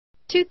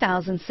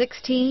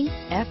2016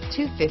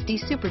 F-250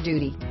 Super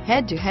Duty.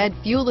 Head-to-head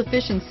fuel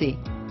efficiency,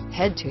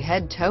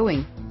 head-to-head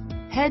towing,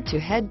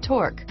 head-to-head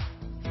torque.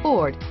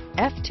 Ford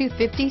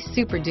F-250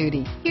 Super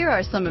Duty. Here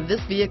are some of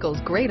this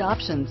vehicle's great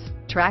options: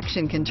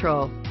 traction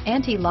control,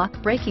 anti-lock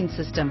braking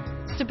system,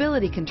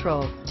 stability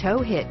control, tow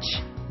hitch,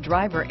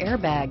 driver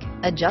airbag,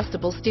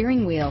 adjustable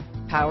steering wheel,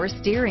 power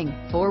steering,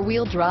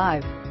 four-wheel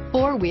drive,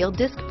 four-wheel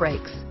disc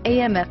brakes,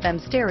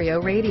 AM/FM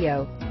stereo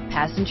radio,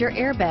 passenger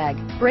airbag,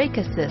 brake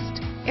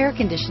assist, air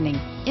conditioning,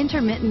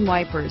 intermittent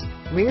wipers,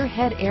 rear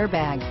head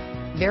airbag,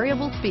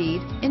 variable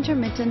speed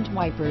intermittent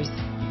wipers,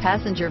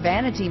 passenger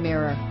vanity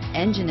mirror,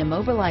 engine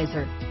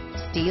immobilizer,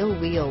 steel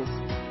wheels,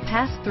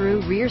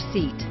 pass-through rear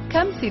seat.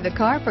 Come see the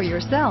car for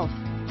yourself.